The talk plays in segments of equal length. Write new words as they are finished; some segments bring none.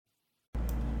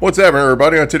What's happening,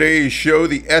 everybody? On today's show,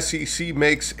 the SEC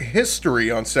makes history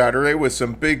on Saturday with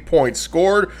some big points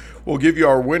scored. We'll give you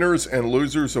our winners and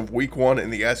losers of Week 1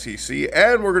 in the SEC,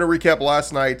 and we're going to recap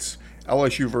last night's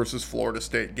LSU versus Florida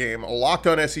State game. A Locked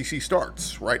On SEC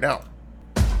starts right now.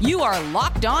 You are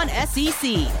Locked On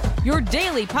SEC, your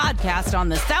daily podcast on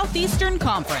the Southeastern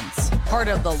Conference. Part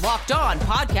of the Locked On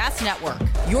Podcast Network,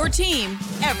 your team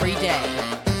every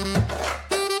day.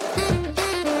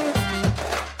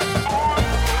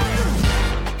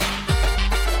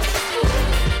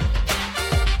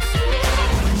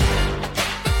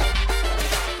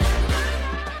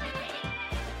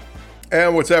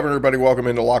 And what's happening, everybody? Welcome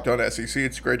into Locked On SEC.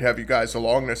 It's great to have you guys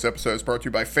along. This episode is brought to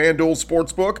you by FanDuel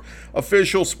Sportsbook,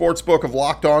 official sportsbook of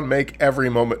Locked On. Make every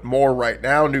moment more right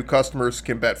now. New customers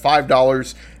can bet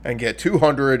 $5 and get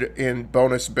 $200 in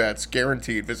bonus bets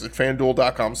guaranteed. Visit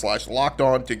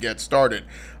FanDuel.com/LockedOn to get started.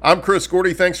 I'm Chris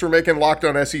Gordy. Thanks for making Locked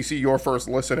On SEC your first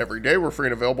listen every day. We're free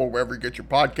and available wherever you get your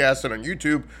podcasts and on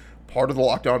YouTube. Part of the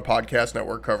Locked On Podcast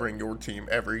Network, covering your team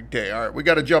every day. All right, we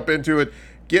got to jump into it.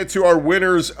 Get to our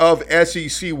winners of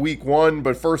SEC Week 1,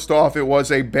 but first off, it was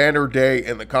a banner day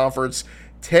in the conference.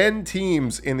 10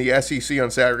 teams in the SEC on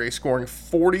Saturday scoring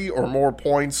 40 or more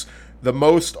points, the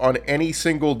most on any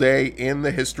single day in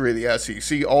the history of the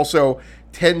SEC. Also,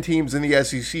 10 teams in the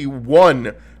SEC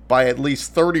won by at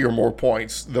least 30 or more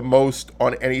points, the most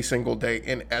on any single day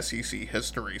in SEC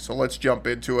history. So let's jump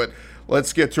into it.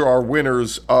 Let's get to our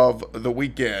winners of the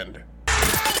weekend.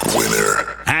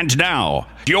 Winner. And now,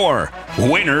 your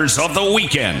winners of the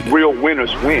weekend. Real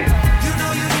winners win.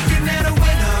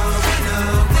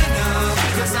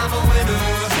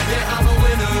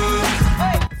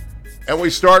 And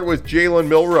we start with Jalen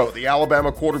Milroe. The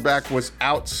Alabama quarterback was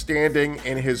outstanding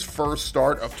in his first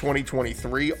start of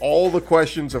 2023. All the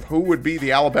questions of who would be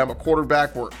the Alabama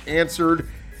quarterback were answered,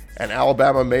 and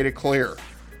Alabama made it clear.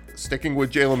 Sticking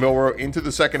with Jalen Milroe into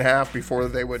the second half before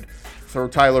they would throw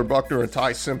Tyler Buchner and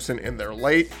Ty Simpson in there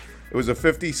late. It was a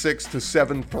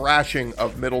 56-7 thrashing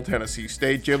of Middle Tennessee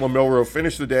State. Jalen Milroe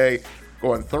finished the day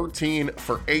going 13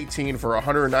 for 18 for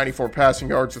 194 passing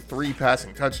yards and 3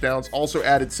 passing touchdowns. Also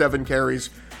added 7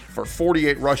 carries for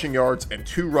 48 rushing yards and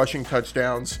 2 rushing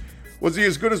touchdowns. Was he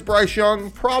as good as Bryce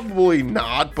Young? Probably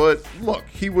not, but look,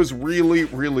 he was really,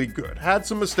 really good. Had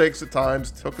some mistakes at times,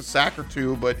 took a sack or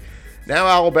two, but now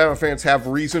Alabama fans have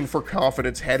reason for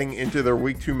confidence heading into their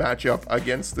Week 2 matchup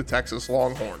against the Texas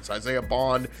Longhorns. Isaiah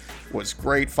Bond was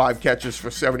great, 5 catches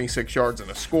for 76 yards and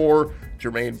a score.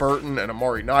 Jermaine Burton and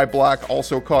Amari Niblack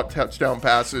also caught touchdown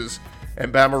passes,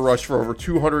 and Bama rushed for over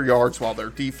 200 yards while their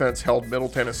defense held Middle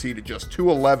Tennessee to just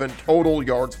 211 total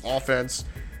yards offense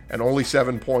and only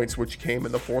 7 points, which came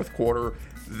in the fourth quarter.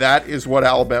 That is what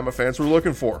Alabama fans were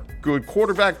looking for. Good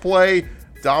quarterback play,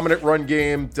 dominant run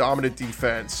game, dominant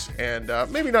defense, and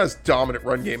maybe not as dominant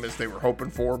run game as they were hoping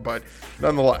for, but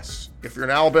nonetheless, if you're an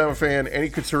Alabama fan, any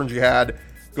concerns you had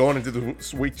going into the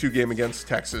Week 2 game against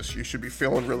Texas, you should be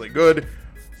feeling really good.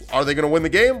 Are they going to win the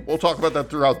game? We'll talk about that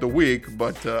throughout the week,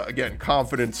 but again,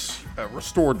 confidence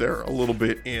restored there a little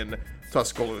bit in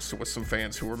Tuscaloosa with some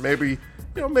fans who were maybe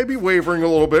wavering a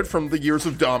little bit from the years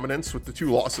of dominance with the 2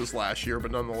 losses last year,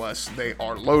 but nonetheless, they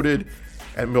are loaded.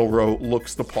 And Milroe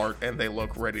looks the part, and they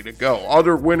look ready to go.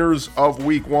 Other winners of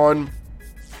Week 1,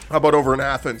 how about over in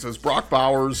Athens, as Brock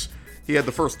Bowers, he had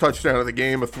the first touchdown of the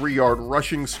game, a 3-yard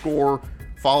rushing score,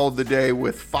 followed the day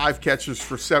with 5 catches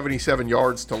for 77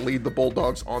 yards to lead the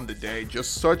Bulldogs on the day.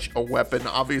 Just such a weapon.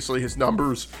 Obviously, his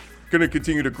numbers going to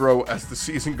continue to grow as the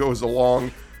season goes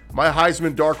along. My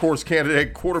Heisman dark horse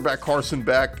candidate, quarterback Carson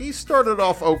Beck, he started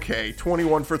off okay,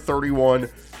 21 for 31.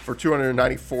 For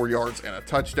 294 yards and a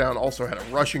touchdown, also had a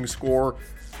rushing score.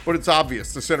 But it's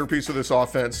obvious the centerpiece of this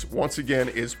offense, once again,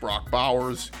 is Brock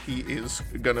Bowers. He is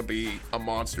going to be a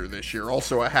monster this year.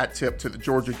 Also a hat tip to the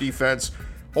Georgia defense,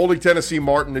 holding Tennessee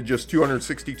Martin to just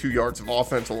 262 yards of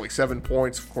offense, only 7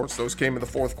 points. Of course, those came in the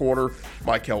fourth quarter.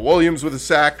 Michael Williams with a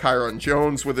sack, Kyron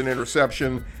Jones with an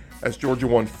interception, as Georgia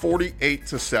won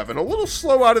 48-7. A little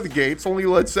slow out of the gates, only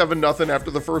led 7-0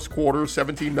 after the first quarter,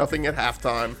 17-0 at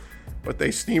halftime. But they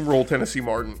steamrolled Tennessee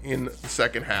Martin in the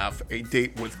second half. A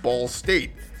date with Ball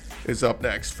State is up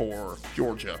next for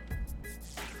Georgia.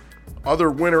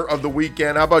 Other winner of the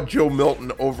weekend, how about Joe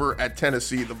Milton over at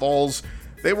Tennessee? The Vols,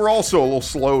 they were also a little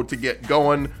slow to get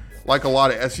going, like a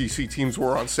lot of SEC teams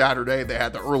were on Saturday. They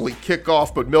had the early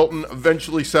kickoff, but Milton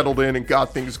eventually settled in and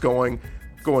got things going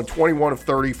 21 of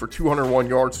 30 for 201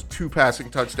 yards, 2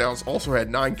 passing touchdowns. Also had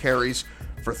 9 carries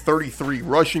for 33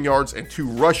 rushing yards and 2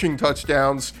 rushing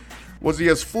touchdowns. Was he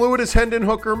as fluid as Hendon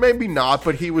Hooker? Maybe not,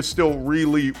 but he was still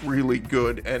really, really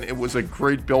good, and it was a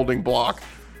great building block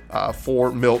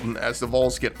for Milton as the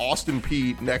Vols get Austin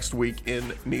Peay next week in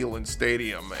Neyland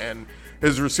Stadium. And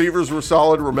his receivers were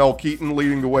solid. Ramel Keaton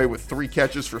leading the way with 3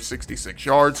 catches for 66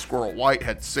 yards. Squirrel White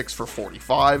had 6 for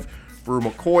 45. Brew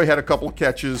McCoy had a couple of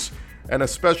catches. And a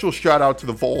special shout out to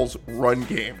the Vols run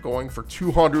game, going for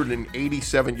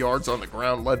 287 yards on the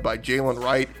ground, led by Jalen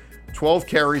Wright. 12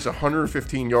 carries,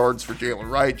 115 yards for Jalen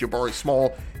Wright. Jabari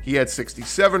Small, he had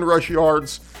 67 rush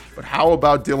yards. But how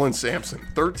about Dylan Sampson?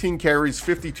 13 carries,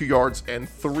 52 yards, and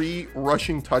 3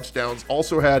 rushing touchdowns.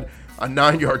 Also had a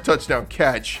 9-yard touchdown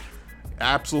catch.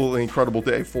 Absolutely incredible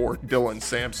day for Dylan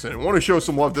Sampson. I want to show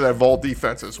some love to that Vol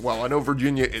defense as well. I know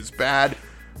Virginia is bad,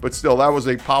 but still, that was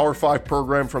a Power 5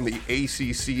 program from the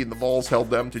ACC, and the Vols held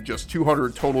them to just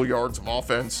 200 total yards of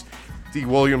offense. D.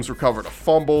 Williams recovered a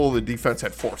fumble. The defense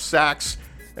had 4 sacks.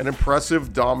 An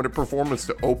impressive, dominant performance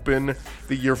to open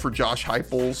the year for Josh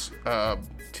Heupel's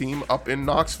team up in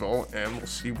Knoxville, and we'll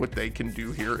see what they can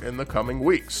do here in the coming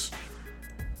weeks.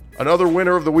 Another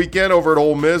winner of the weekend over at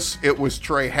Ole Miss, it was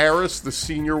Trey Harris, the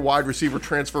senior wide receiver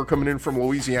transfer coming in from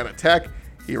Louisiana Tech.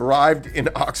 He arrived in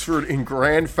Oxford in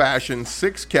grand fashion,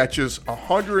 6 catches,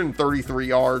 133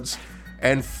 yards,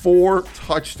 and 4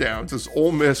 touchdowns as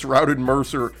Ole Miss routed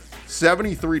Mercer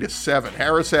 73-7.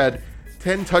 Harris had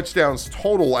 10 touchdowns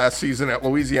total last season at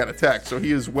Louisiana Tech, so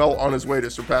he is well on his way to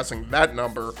surpassing that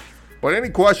number. But any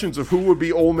questions of who would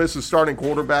be Ole Miss's starting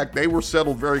quarterback, they were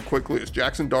settled very quickly as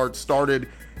Jackson Dart started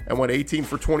and went 18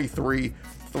 for 23,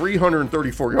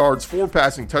 334 yards, 4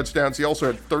 passing touchdowns. He also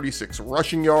had 36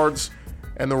 rushing yards.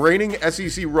 And the reigning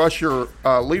SEC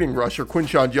leading rusher,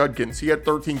 Quinshon Judkins, he had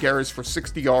 13 carries for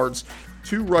 60 yards,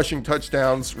 2 rushing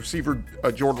touchdowns. Receiver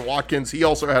Jordan Watkins, he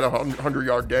also had a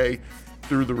 100-yard day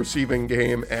through the receiving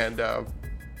game and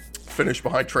finished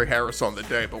behind Trey Harris on the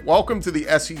day. But welcome to the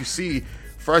SEC.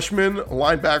 Freshman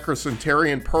linebacker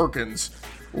Centarian Perkins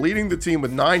leading the team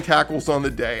with 9 tackles on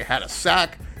the day, had a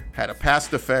sack, had a pass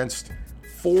defensed,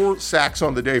 4 sacks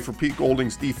on the day for Pete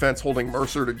Golding's defense, holding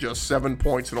Mercer to just 7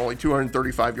 points and only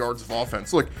 235 yards of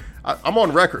offense. Look, I'm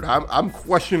on record. I'm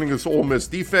questioning this Ole Miss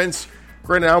defense.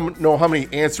 Granted, I don't know how many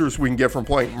answers we can get from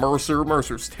playing Mercer.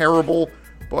 Mercer's terrible,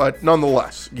 but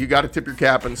nonetheless, you got to tip your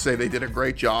cap and say they did a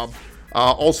great job.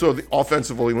 Also,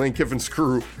 offensively, Lane Kiffin's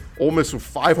crew, Ole Miss with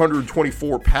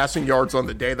 524 passing yards on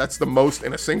the day. That's the most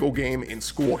in a single game in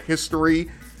school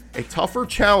history. A tougher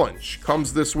challenge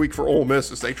comes this week for Ole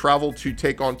Miss as they travel to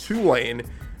take on Tulane,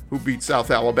 who beat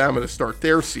South Alabama to start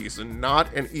their season.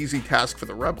 Not an easy task for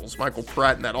the Rebels. Michael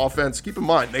Pratt and that offense, keep in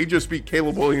mind, they just beat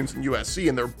Caleb Williams and USC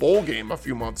in their bowl game a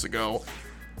few months ago.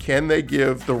 Can they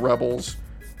give the Rebels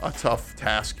a tough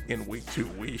task in week 2?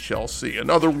 We shall see.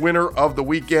 Another winner of the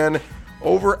weekend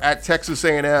over at Texas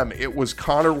A&M, it was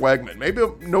Connor Wegman. Maybe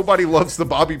nobody loves the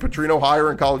Bobby Petrino hire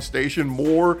in College Station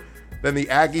more than the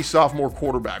Aggie sophomore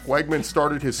quarterback. Wegman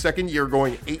started his second year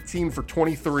going 18 for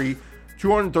 23,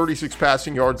 236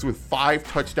 passing yards with 5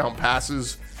 touchdown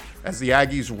passes as the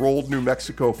Aggies rolled New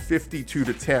Mexico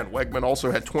 52-10. Wegman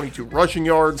also had 22 rushing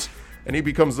yards, and he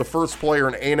becomes the first player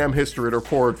in A&M history to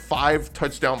record 5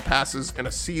 touchdown passes in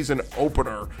a season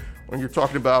opener. When you're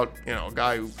talking about, a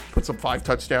guy who puts up 5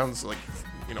 touchdowns,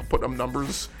 putting up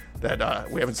numbers that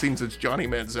we haven't seen since Johnny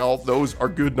Manziel, those are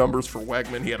good numbers for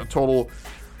Wegman. He had a total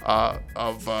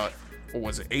of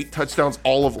 8 touchdowns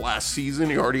all of last season.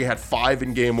 He already had 5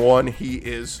 in game 1. He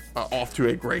is off to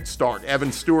a great start.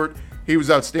 Evan Stewart, he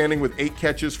was outstanding with 8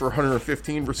 catches for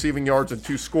 115 receiving yards and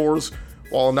 2 scores,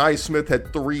 while Anais Smith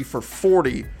had 3 for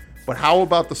 40. But how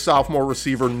about the sophomore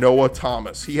receiver Noah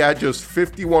Thomas? He had just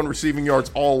 51 receiving yards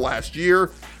all last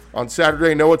year. On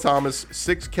Saturday, Noah Thomas,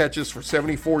 6 catches for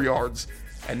 74 yards,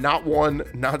 and not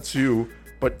 1, not 2,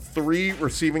 but 3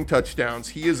 receiving touchdowns.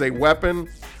 He is a weapon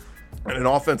and an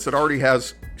offense that already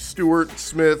has Stewart,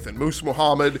 Smith, and Moose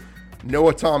Muhammad.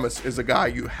 Noah Thomas is a guy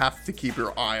you have to keep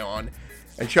your eye on.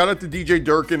 And shout out to DJ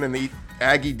Durkin and the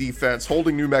Aggie defense,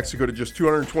 holding New Mexico to just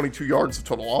 222 yards of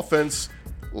total offense.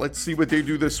 Let's see what they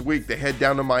do this week. They head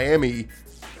down to Miami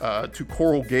to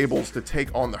Coral Gables to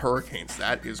take on the Hurricanes.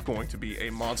 That is going to be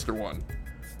a monster one.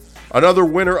 Another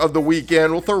winner of the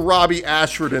weekend, we'll throw Robbie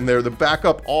Ashford in there, the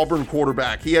backup Auburn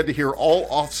quarterback. He had to hear all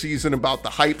offseason about the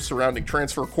hype surrounding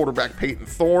transfer quarterback Peyton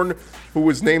Thorne, who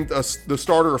was named the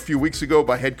starter a few weeks ago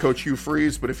by head coach Hugh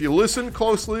Freeze. But if you listen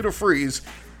closely to Freeze,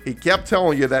 he kept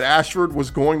telling you that Ashford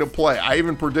was going to play. I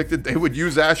even predicted they would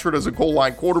use Ashford as a goal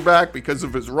line quarterback because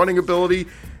of his running ability.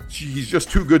 He's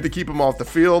just too good to keep him off the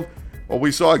field. Well,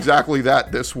 we saw exactly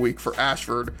that this week for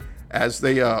Ashford as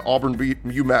they Auburn beat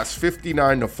UMass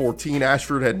 59-14.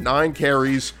 Ashford had 9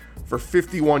 carries for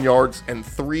 51 yards and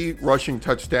 3 rushing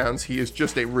touchdowns. He is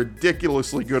just a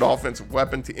ridiculously good offensive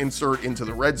weapon to insert into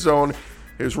the red zone.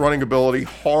 His running ability,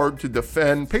 hard to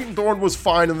defend. Peyton Thorne was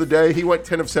fine in the day. He went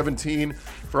 10 of 17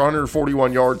 for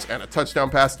 141 yards and a touchdown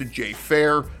pass to Jay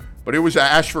Fair. But it was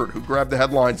Ashford who grabbed the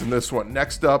headlines in this one.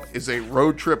 Next up is a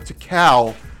road trip to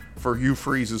Cal for Hugh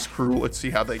Freeze's crew. Let's see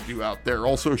how they do out there.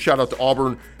 Also, shout out to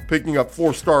Auburn picking up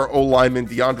 4-star O-lineman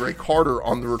DeAndre Carter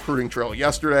on the recruiting trail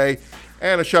yesterday.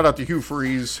 And a shout out to Hugh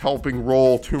Freeze helping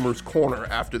roll Toomer's corner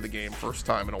after the game. First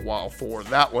time in a while for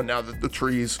that one now that the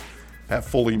trees have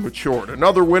fully matured.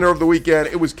 Another winner of the weekend,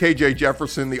 it was KJ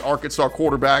Jefferson, the Arkansas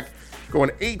quarterback,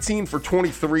 going 18 for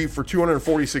 23 for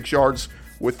 246 yards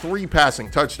with 3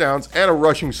 passing touchdowns and a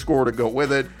rushing score to go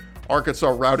with it. Arkansas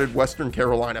routed Western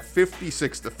Carolina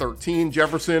 56-13.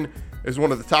 Jefferson is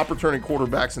one of the top returning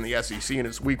quarterbacks in the SEC, and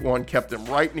his week 1 kept him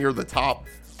right near the top,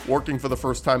 working for the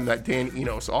first time in that Dan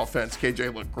Enos offense.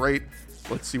 KJ looked great.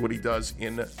 Let's see what he does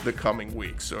in the coming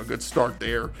weeks. So a good start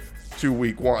there to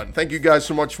week 1. Thank you guys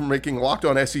so much for making Locked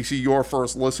On SEC your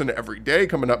first listen every day.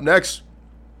 Coming up next,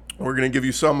 we're going to give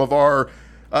you some of our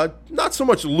not so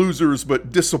much losers,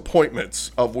 but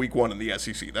disappointments of week 1 in the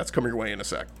SEC. That's coming your way in a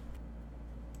sec.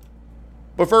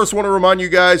 But first, I want to remind you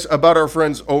guys about our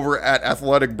friends over at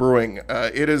Athletic Brewing.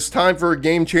 It is time for a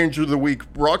game changer of the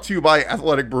week, brought to you by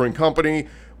Athletic Brewing Company.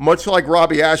 Much like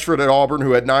Robbie Ashford at Auburn,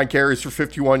 who had 9 carries for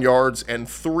 51 yards and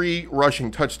 3 rushing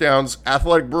touchdowns,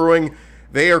 Athletic Brewing,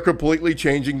 they are completely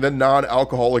changing the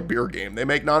non-alcoholic beer game. They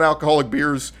make non-alcoholic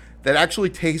beers that actually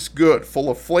taste good, full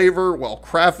of flavor, well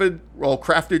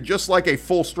crafted, just like a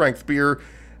full-strength beer.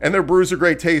 And their brews are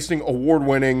great tasting,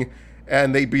 award-winning,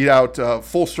 and they beat out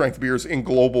full-strength beers in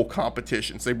global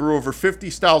competitions. They brew over 50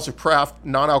 styles of craft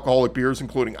non-alcoholic beers,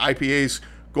 including IPAs,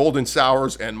 golden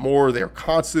sours, and more. They're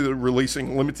constantly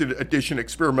releasing limited edition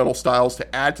experimental styles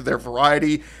to add to their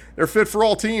variety. They're fit for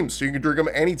all teams, so you can drink them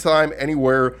anytime,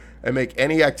 anywhere, and make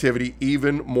any activity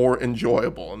even more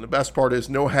enjoyable. And the best part is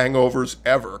no hangovers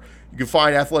ever. You can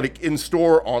find Athletic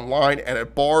in-store, online, and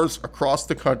at bars across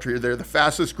the country. They're the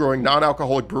fastest growing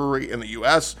non-alcoholic brewery in the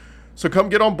U.S., so come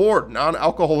get on board.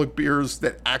 Non-alcoholic beers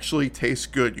that actually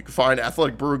taste good. You can find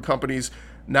Athletic Brewing Company's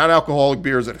non-alcoholic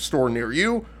beers at a store near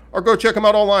you, or go check them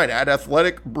out online at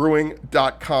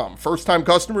athleticbrewing.com. First-time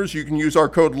customers, you can use our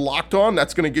code LOCKEDON.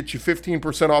 That's going to get you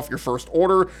 15% off your first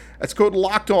order. That's code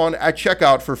LOCKEDON at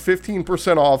checkout for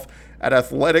 15% off at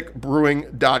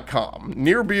athleticbrewing.com.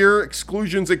 Near beer,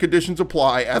 exclusions and conditions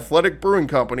apply. Athletic Brewing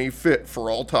Company, fit for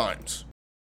all times.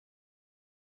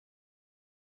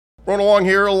 Run along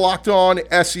here, Locked On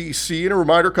SEC. And a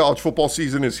reminder, college football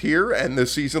season is here, and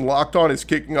this season Locked On is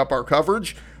kicking up our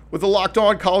coverage with the Locked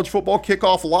On College Football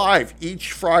Kickoff Live.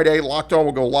 Each Friday, Locked On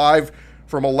will go live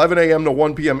from 11 a.m. to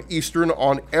 1 p.m. Eastern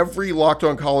on every Locked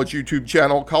On College YouTube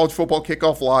channel. College Football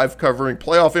Kickoff Live, covering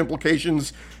playoff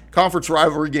implications, conference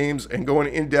rivalry games, and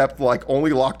going in-depth like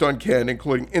only Locked On can,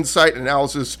 including insight and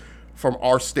analysis from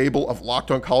our stable of Locked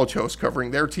On College hosts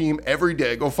covering their team every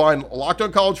day. Go find Locked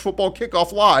On College Football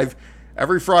Kickoff Live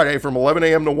every Friday from 11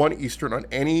 a.m. to 1 Eastern on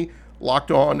any Locked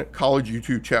On College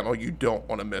YouTube channel. You don't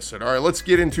want to miss it. All right, let's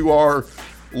get into our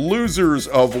losers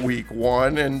of week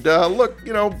 1. And look,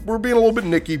 we're being a little bit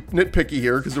nitpicky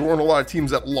here because there weren't a lot of teams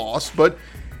that lost, but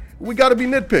we got to be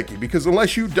nitpicky because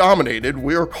unless you dominated,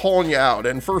 we are calling you out.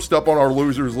 And first up on our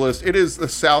losers list, it is the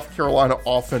South Carolina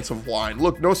offensive line.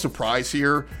 Look, no surprise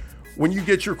here. When you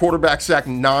get your quarterback sacked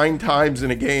 9 times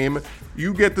in a game,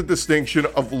 you get the distinction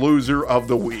of loser of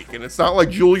the week. And it's not like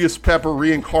Julius Pepper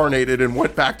reincarnated and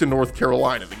went back to North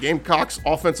Carolina. The Gamecocks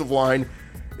offensive line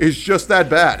is just that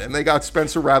bad. And they got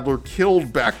Spencer Rattler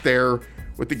killed back there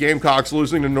with the Gamecocks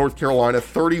losing to North Carolina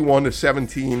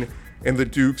 31-17 in the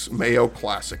Duke's Mayo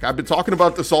Classic. I've been talking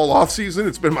about this all offseason.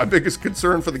 It's been my biggest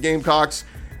concern for the Gamecocks.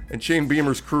 And Shane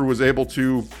Beamer's crew was able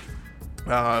to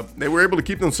they were able to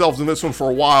keep themselves in this one for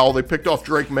a while. They picked off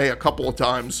Drake May a couple of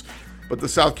times, but the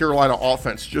South Carolina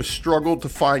offense just struggled to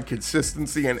find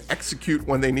consistency and execute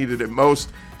when they needed it most.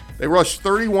 They rushed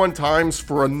 31 times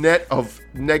for a net of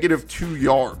 -2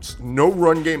 yards. No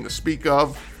run game to speak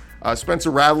of.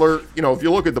 Spencer Rattler, if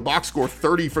you look at the box score,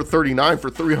 30 for 39 for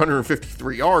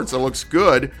 353 yards. That looks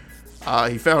good.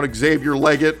 He found Xavier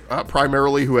Leggett,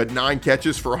 primarily, who had 9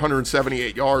 catches for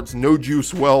 178 yards. No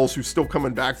Juice Wells, who's still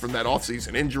coming back from that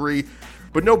offseason injury.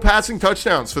 But no passing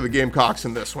touchdowns for the Gamecocks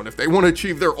in this one. If they want to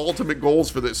achieve their ultimate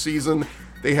goals for this season,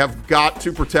 they have got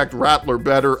to protect Rattler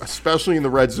better, especially in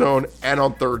the red zone and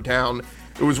on third down.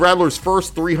 It was Rattler's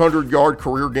first 300-yard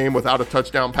career game without a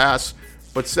touchdown pass,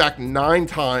 but sacked 9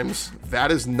 times.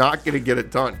 That is not going to get it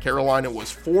done. Carolina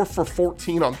was 4 for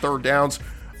 14 on third downs,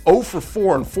 0 for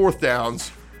 4 on fourth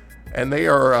downs, and they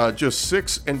are just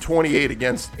 6-28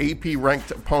 against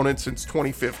AP-ranked opponents since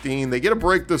 2015. They get a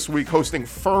break this week hosting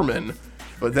Furman,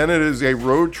 But then it is a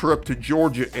road trip to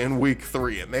Georgia in week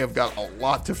 3, and they have got a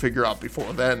lot to figure out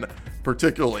before then,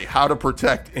 particularly how to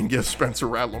protect and give Spencer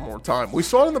Rattler more time. We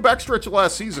saw it in the backstretch of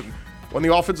last season. When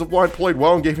the offensive line played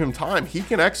well and gave him time, he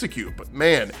can execute. But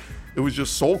man, it was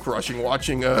just soul-crushing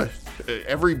watching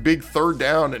every big third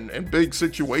down and big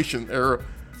situation there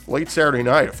late Saturday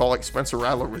night. It felt like Spencer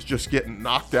Rattler was just getting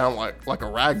knocked down like a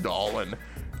rag doll, and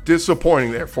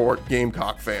disappointing there for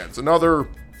Gamecock fans. Another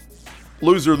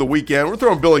loser of the weekend, we're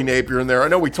throwing Billy Napier in there. I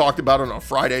know we talked about it on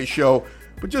Friday's show,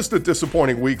 but just a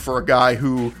disappointing week for a guy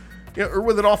who, or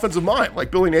with an offensive mind like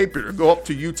Billy Napier, to go up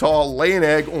to Utah, lay an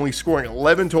egg, only scoring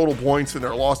 11 total points in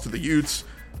their loss to the Utes.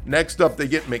 Next up, they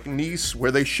get McNeese,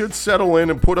 where they should settle in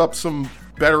and put up some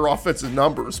better offensive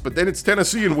numbers. But then it's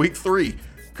Tennessee in week 3,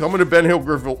 coming to Ben Hill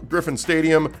Griffin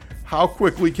Stadium. How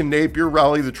quickly can Napier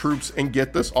rally the troops and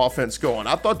get this offense going?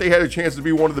 I thought they had a chance to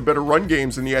be one of the better run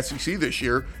games in the SEC this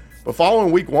year. But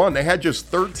following week 1, they had just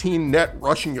 13 net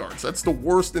rushing yards. That's the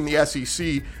worst in the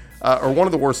SEC, or one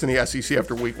of the worst in the SEC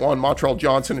after week 1. Montrell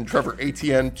Johnson and Trevor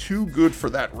Etienne, too good for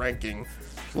that ranking.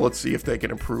 So let's see if they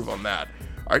can improve on that.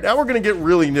 All right, now we're going to get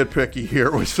really nitpicky here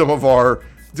with some of our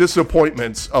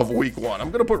disappointments of week 1.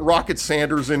 I'm going to put Rocket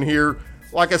Sanders in here.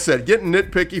 Like I said, getting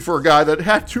nitpicky for a guy that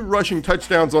had 2 rushing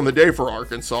touchdowns on the day for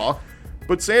Arkansas.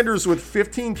 But Sanders with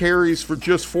 15 carries for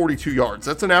just 42 yards.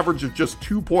 That's an average of just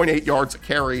 2.8 yards a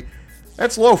carry.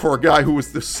 That's low for a guy who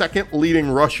was the second leading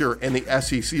rusher in the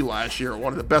SEC last year,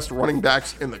 one of the best running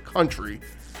backs in the country.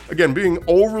 Again, being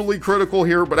overly critical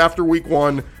here, but after week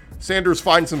 1, Sanders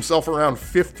finds himself around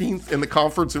 15th in the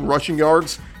conference in rushing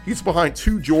yards. He's behind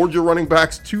 2 Georgia running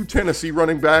backs, 2 Tennessee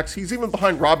running backs. He's even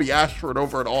behind Robbie Ashford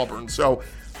over at Auburn. So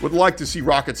would like to see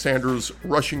Rocket Sanders'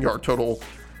 rushing yard total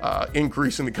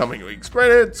increase in the coming weeks.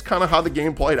 Granted, it's kind of how the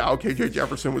game played out. KJ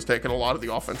Jefferson was taking a lot of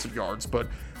the offensive yards, but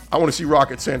I want to see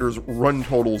Rocket Sanders' run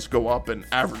totals go up and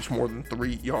average more than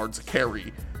 3 yards a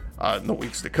carry in the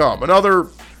weeks to come. Another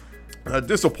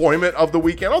disappointment of the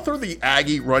weekend, I'll throw the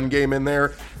Aggie run game in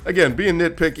there. Again, being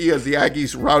nitpicky as the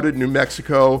Aggies routed New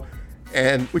Mexico,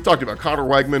 and we talked about Connor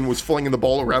Wegman was flinging the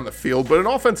ball around the field, but an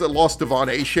offense that lost Devon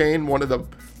Achane, one of the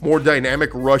more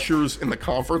dynamic rushers in the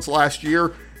conference last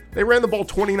year. They ran the ball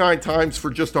 29 times for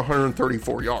just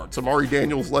 134 yards. Amari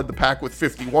Daniels led the pack with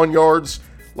 51 yards.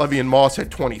 Le'Veon Moss had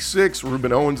 26.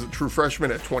 Reuben Owens, the true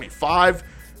freshman, at 25.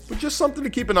 But just something to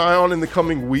keep an eye on in the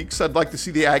coming weeks. I'd like to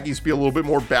see the Aggies be a little bit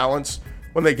more balanced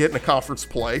when they get into conference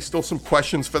play. Still some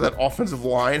questions for that offensive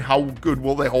line. How good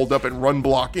will they hold up in run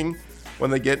blocking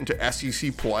when they get into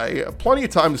SEC play? Plenty of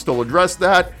time to still address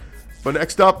that. But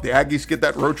next up, the Aggies get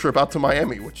that road trip out to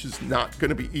Miami, which is not going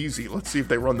to be easy. Let's see if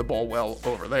they run the ball well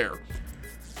over there.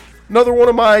 Another one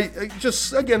of my,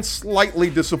 just again, slightly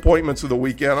disappointments of the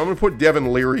weekend. I'm going to put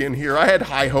Devin Leary in here. I had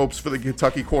high hopes for the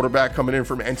Kentucky quarterback coming in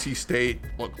from NC State.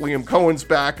 Look, Liam Cohen's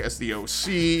back as the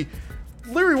OC.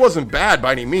 Leary wasn't bad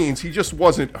by any means. He just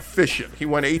wasn't efficient. He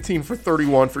went 18 for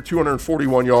 31 for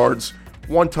 241 yards,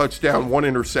 1 touchdown, 1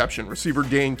 interception. Receiver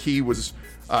Dane Key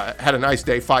had a nice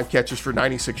day, 5 catches for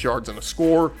 96 yards and a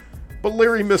score. But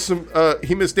Leary missed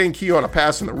Dane Key on a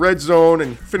pass in the red zone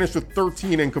and finished with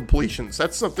 13 incompletions.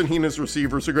 That's something he and his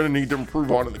receivers are going to need to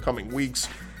improve on in the coming weeks.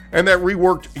 And that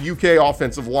reworked UK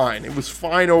offensive line, it was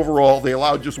fine overall. They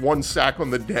allowed just 1 sack on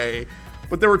the day.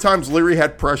 But there were times Leary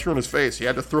had pressure in his face. He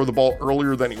had to throw the ball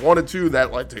earlier than he wanted to.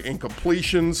 That led to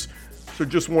incompletions. So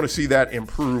just want to see that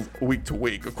improve week to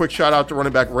week. A quick shout out to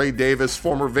running back Ray Davis,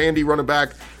 former Vandy running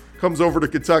back, comes over to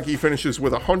Kentucky, finishes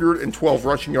with 112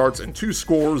 rushing yards and 2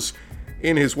 scores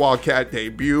in his Wildcat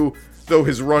debut, though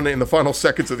his run in the final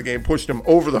seconds of the game pushed him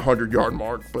over the 100-yard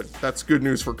mark. But that's good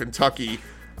news for Kentucky.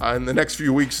 In the next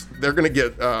few weeks, they're going to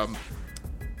get a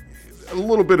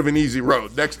little bit of an easy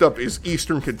road. Next up is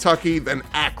Eastern Kentucky, then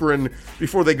Akron,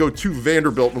 before they go to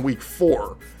Vanderbilt in week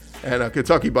 4. And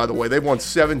Kentucky, by the way, they've won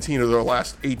 17 of their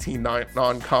last 18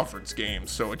 non-conference games,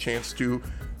 so a chance to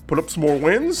put up some more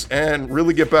wins and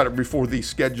really get better before the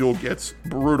schedule gets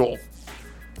brutal.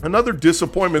 Another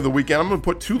disappointment of the weekend, I'm going to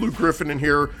put Tulu Griffin in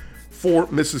here for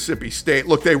Mississippi State.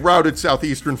 Look, they routed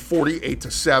Southeastern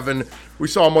 48-7. We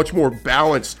saw a much more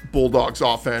balanced Bulldogs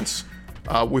offense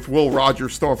with Will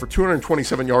Rogers throwing for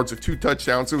 227 yards of 2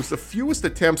 touchdowns. It was the fewest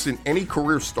attempts in any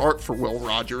career start for Will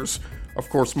Rogers. Of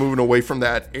course, moving away from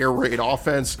that air raid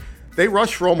offense. They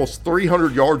rushed for almost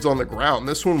 300 yards on the ground.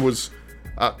 This one was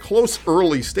close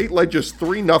early. State led just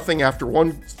 3-0 after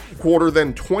 1 quarter,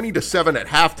 then 20-7 at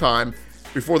halftime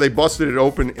before they busted it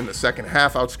open in the second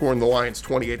half, outscoring the Lions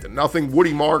 28-0.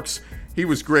 Woody Marks, he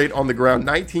was great on the ground.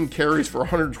 19 carries for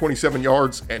 127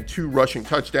 yards and 2 rushing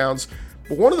touchdowns.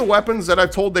 But one of the weapons that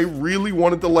I've told they really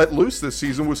wanted to let loose this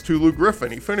season was Tulu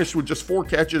Griffin. He finished with just 4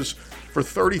 catches for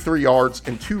 33 yards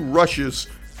and 2 rushes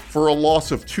for a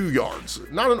loss of 2 yards.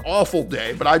 Not an awful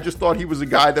day, but I just thought he was a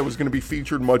guy that was going to be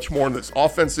featured much more in this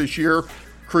offense this year.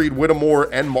 Creed Whittemore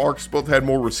and Marks both had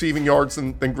more receiving yards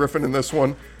than Griffin in this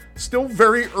one. Still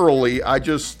very early. I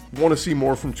just want to see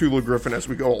more from Tulu Griffin as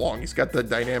we go along. He's got the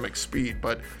dynamic speed,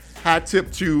 but hat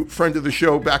tip to friend of the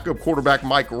show, backup quarterback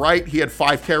Mike Wright. He had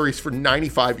 5 carries for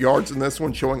 95 yards in this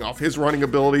one, showing off his running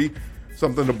ability,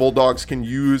 something the Bulldogs can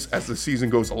use as the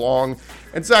season goes along.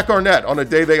 And Zach Arnett, on a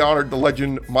day they honored the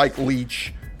legend Mike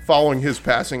Leach. Following his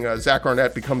passing, Zach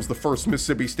Arnett becomes the first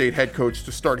Mississippi State head coach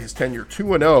to start his tenure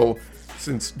 2-0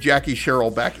 since Jackie Sherrill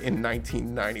back in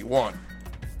 1991.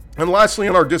 And lastly,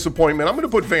 on our disappointment, I'm going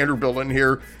to put Vanderbilt in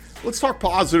here. Let's talk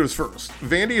positives first.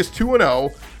 Vandy is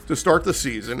 2-0 to start the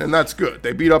season, and that's good.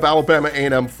 They beat up Alabama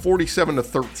A&M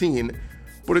 47-13,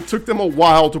 but it took them a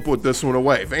while to put this one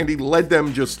away. Vandy led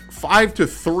them just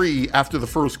 5-3 after the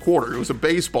first quarter. It was a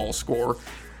baseball score,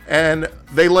 and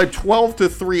they led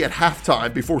 12-3 at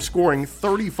halftime before scoring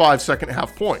 35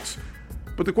 second-half points.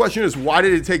 But the question is, why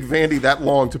did it take Vandy that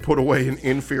long to put away an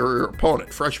inferior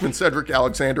opponent? Freshman Cedric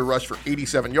Alexander rushed for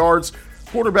 87 yards.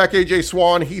 Quarterback A.J.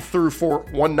 Swan, he threw for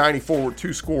 194 with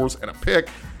 2 scores and a pick.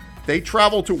 They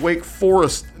travel to Wake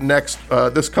Forest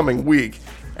this coming week,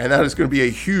 and that is going to be a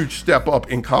huge step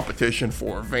up in competition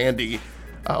for Vandy.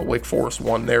 Wake Forest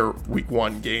won their Week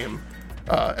 1 game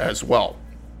as well.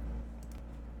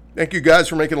 Thank you guys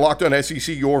for making Locked On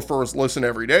SEC your first listen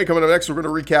every day. Coming up next, we're going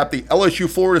to recap the LSU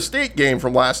Florida State game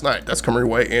from last night. That's coming your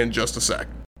way in just a sec.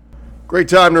 Great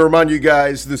time to remind you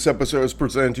guys, this episode is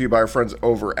presented to you by our friends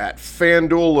over at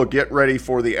FanDuel. Look, get ready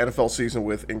for the NFL season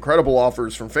with incredible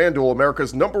offers from FanDuel,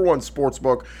 America's #1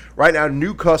 sportsbook. Right now,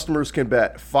 new customers can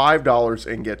bet $5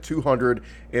 and get $200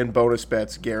 in bonus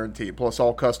bets guaranteed. Plus,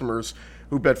 all customers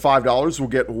who bet $5 will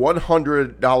get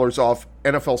 $100 off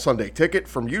NFL Sunday Ticket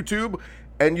from YouTube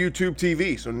and YouTube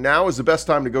TV. So now is the best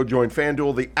time to go join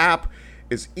FanDuel. The app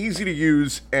is easy to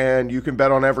use, and you can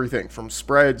bet on everything from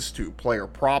spreads to player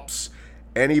props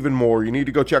and even more. You need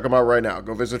to go check them out right now.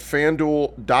 Go visit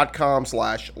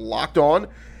FanDuel.com/lockedon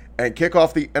and kick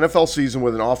off the NFL season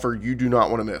with an offer you do not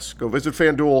want to miss. Go visit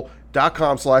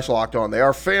FanDuel.com/lockedon. They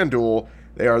are FanDuel.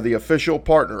 They are the official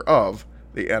partner of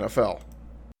the NFL.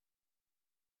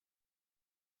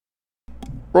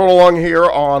 Rolling along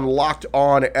here on Locked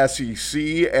On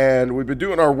SEC, and we've been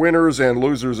doing our winners and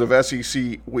losers of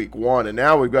SEC Week 1, and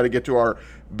now we've got to get to our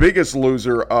biggest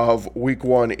loser of Week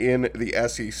 1 in the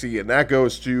SEC, and that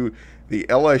goes to the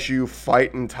LSU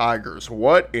Fightin' Tigers.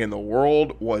 What in the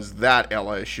world was that,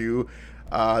 LSU?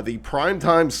 The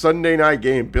primetime Sunday night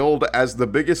game billed as the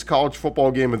biggest college football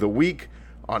game of the week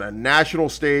on a national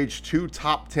stage. 2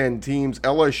 top 10 teams,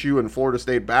 LSU and Florida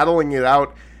State, battling it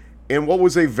out in what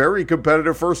was a very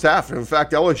competitive first half. In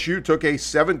fact, LSU took a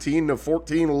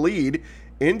 17-14 lead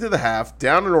into the half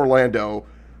down in Orlando,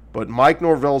 but Mike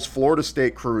Norvell's Florida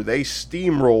State crew, they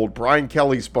steamrolled Brian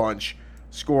Kelly's bunch,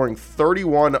 scoring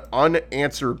 31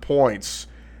 unanswered points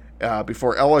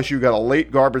before LSU got a late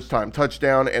garbage time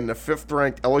touchdown, and the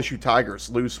 5th-ranked LSU Tigers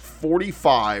lose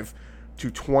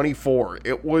 45-24.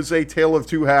 It was a tale of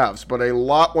two halves, but a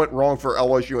lot went wrong for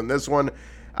LSU in this one.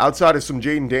 Outside of some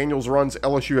Jaden Daniels runs,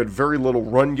 LSU had very little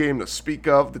run game to speak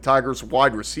of. The Tigers'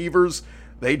 wide receivers,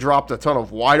 they dropped a ton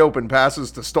of wide open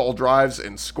passes to stall drives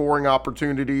and scoring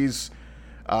opportunities.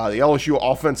 The LSU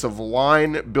offensive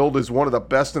line billed as one of the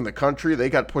best in the country. They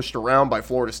got pushed around by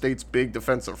Florida State's big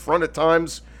defensive front at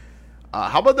times.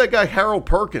 How about that guy Harold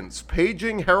Perkins?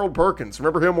 Paging Harold Perkins.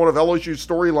 Remember him? One of LSU's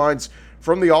storylines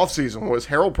from the offseason was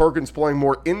Harold Perkins playing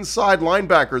more inside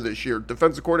linebacker this year.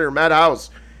 Defensive coordinator Matt House,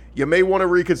 you may want to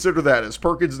reconsider that, as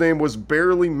Perkins' name was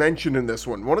barely mentioned in this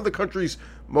one. One of the country's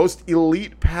most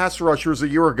elite pass rushers a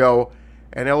year ago,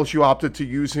 and LSU opted to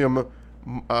use him,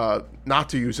 not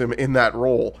to use him in that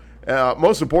role.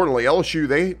 Most importantly, LSU,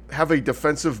 they have a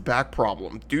defensive back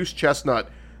problem. Deuce Chestnut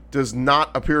does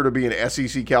not appear to be an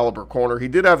SEC caliber corner. He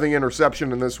did have the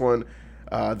interception in this one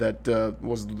that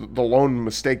was the lone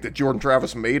mistake that Jordan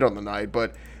Travis made on the night,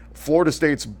 but Florida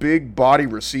State's big body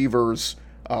receivers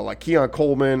like Keon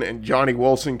Coleman and Johnny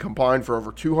Wilson combined for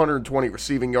over 220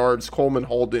 receiving yards. Coleman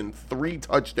hauled in 3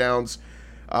 touchdowns.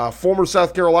 Former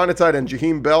South Carolina tight end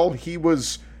Jaheim Bell, he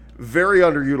was very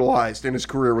underutilized in his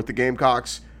career with the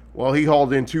Gamecocks. Well, he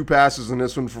hauled in 2 passes in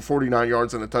this one for 49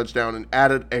 yards and a touchdown, and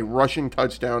added a rushing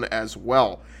touchdown as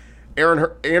well.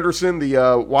 Aaron Anderson,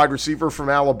 the wide receiver from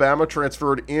Alabama,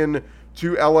 transferred in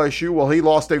to LSU. Well, he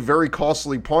lost a very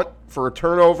costly punt for a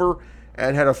turnover,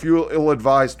 and had a few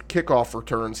ill-advised kickoff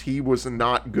returns. He was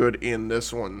not good in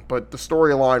this one. But the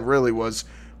storyline really was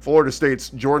Florida State's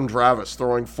Jordan Travis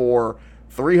throwing for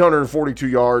 342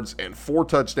 yards and 4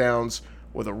 touchdowns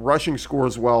with a rushing score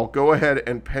as well. Go ahead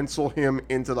and pencil him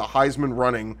into the Heisman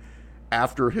running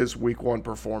after his Week 1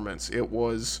 performance. It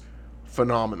was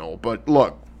phenomenal. But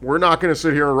look, we're not going to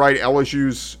sit here and write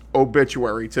LSU's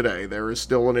obituary today. There is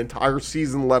still an entire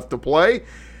season left to play.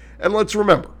 And let's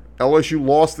remember, LSU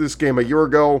lost this game a year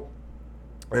ago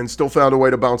and still found a way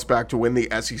to bounce back to win the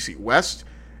SEC West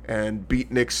and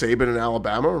beat Nick Saban in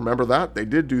Alabama. Remember that? They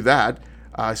did do that.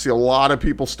 I see a lot of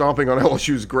people stomping on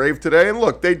LSU's grave today. And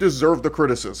look, they deserve the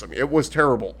criticism. It was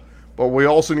terrible. But what we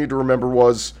also need to remember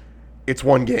was it's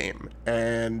one game.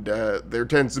 And there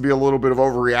tends to be a little bit of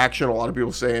overreaction. A lot of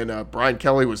people saying Brian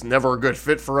Kelly was never a good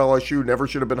fit for LSU, never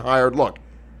should have been hired. Look,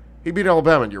 he beat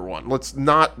Alabama in year 1. Let's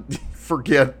not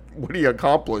forget what he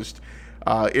accomplished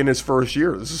in his first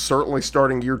year. This is certainly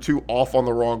starting year 2 off on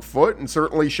the wrong foot and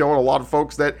certainly showing a lot of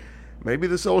folks that maybe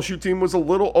this LSU team was a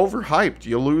little overhyped.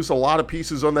 You lose a lot of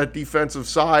pieces on that defensive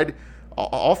side.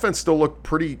 Offense still looked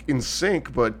pretty in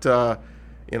sync, but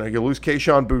you lose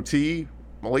Keyshawn Boutte,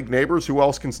 Malik Neighbors. Who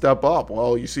else can step up?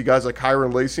 Well, you see guys like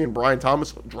Kyron Lacey and Brian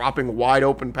Thomas dropping wide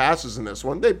open passes in this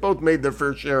one. They both made their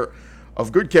fair share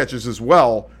of good catches as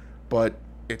well, but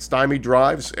it stymied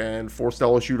drives and forced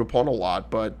LSU to punt a lot.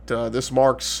 But this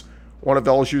marks one of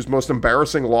LSU's most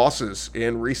embarrassing losses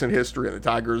in recent history. And the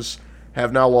Tigers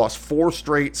have now lost 4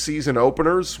 straight season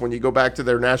openers. When you go back to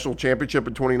their national championship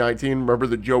in 2019, remember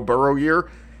the Joe Burrow year?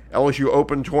 LSU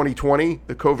opened 2020,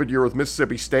 the COVID year with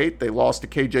Mississippi State. They lost to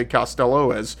KJ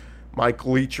Costello as Mike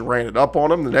Leach ran it up on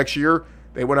them. The next year,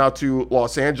 they went out to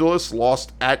Los Angeles,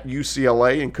 lost at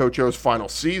UCLA in Coach O's final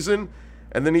season.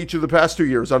 And then each of the past 2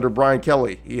 years under Brian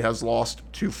Kelly, he has lost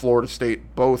to Florida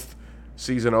State, both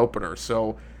season openers.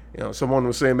 So, someone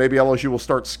was saying maybe LSU will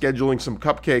start scheduling some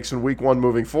cupcakes in Week 1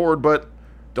 moving forward, but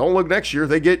don't look next year.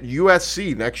 They get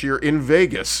USC next year in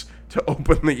Vegas to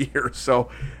open the year. So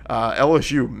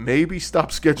LSU maybe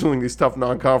stop scheduling these tough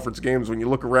non-conference games. When you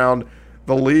look around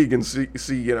the league and see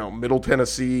Middle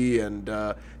Tennessee and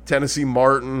Tennessee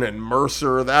Martin and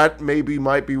Mercer, that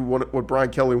might be what Brian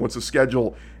Kelly wants to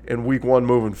schedule in Week 1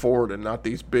 moving forward, and not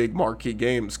these big marquee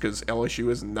games, because LSU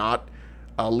has not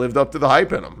lived up to the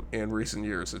hype in them in recent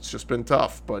years. It's just been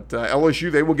tough. But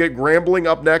LSU, they will get Grambling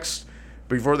up next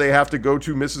before they have to go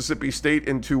to Mississippi State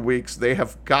in 2 weeks. They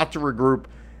have got to regroup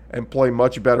and play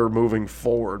much better moving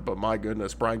forward. But my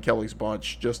goodness, Brian Kelly's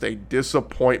bunch, just a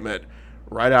disappointment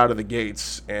right out of the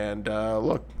gates. And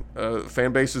look,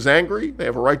 fan base is angry. They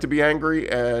have a right to be angry.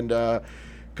 And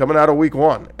coming out of Week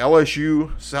 1,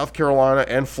 LSU, South Carolina,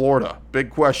 and Florida.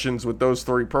 Big questions with those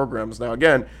 3 programs. Now,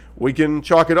 again, we can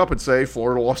chalk it up and say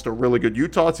Florida lost a really good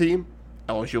Utah team.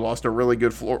 LSU lost a really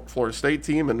good Florida State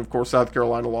team. And, of course, South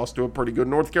Carolina lost to a pretty good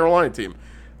North Carolina team.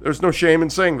 There's no shame in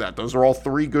saying that. Those are all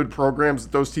 3 good programs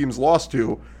that those teams lost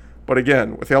to. But,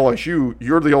 again, with LSU,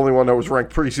 you're the only one that was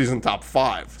ranked preseason top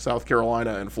 5. South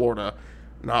Carolina and Florida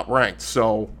not ranked.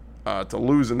 So, to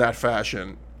lose in that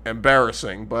fashion,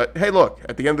 embarrassing. But hey, look,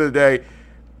 at the end of the day,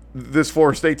 this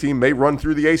Florida State team may run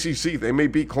through the ACC. They may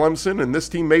beat Clemson, and this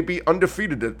team may be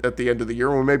undefeated at the end of the year.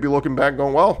 And we may be looking back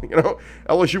going, well,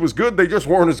 LSU was good. They just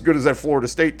weren't as good as that Florida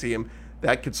State team.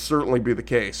 That could certainly be the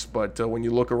case. But when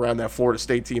you look around that Florida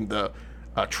State team, the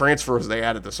transfers they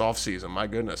added this offseason, my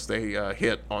goodness, they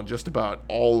hit on just about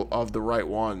all of the right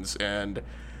ones, and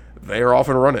they are off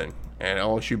and running. And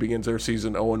LSU begins their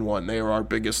season 0-1. They are our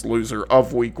biggest loser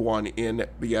of Week 1 in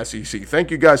the SEC. Thank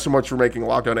you guys so much for making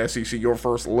Locked On SEC your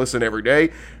first listen every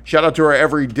day. Shout out to our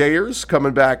everydayers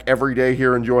coming back every day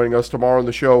here and joining us tomorrow on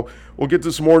the show. We'll get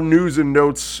to some more news and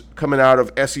notes coming out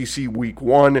of SEC Week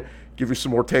 1, give you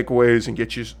some more takeaways, and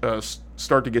get you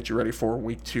start to get you ready for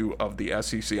Week 2 of the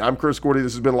SEC. I'm Chris Gordy.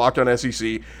 This has been Locked On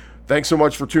SEC. Thanks so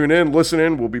much for tuning in,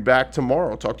 listening. We'll be back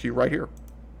tomorrow. Talk to you right here.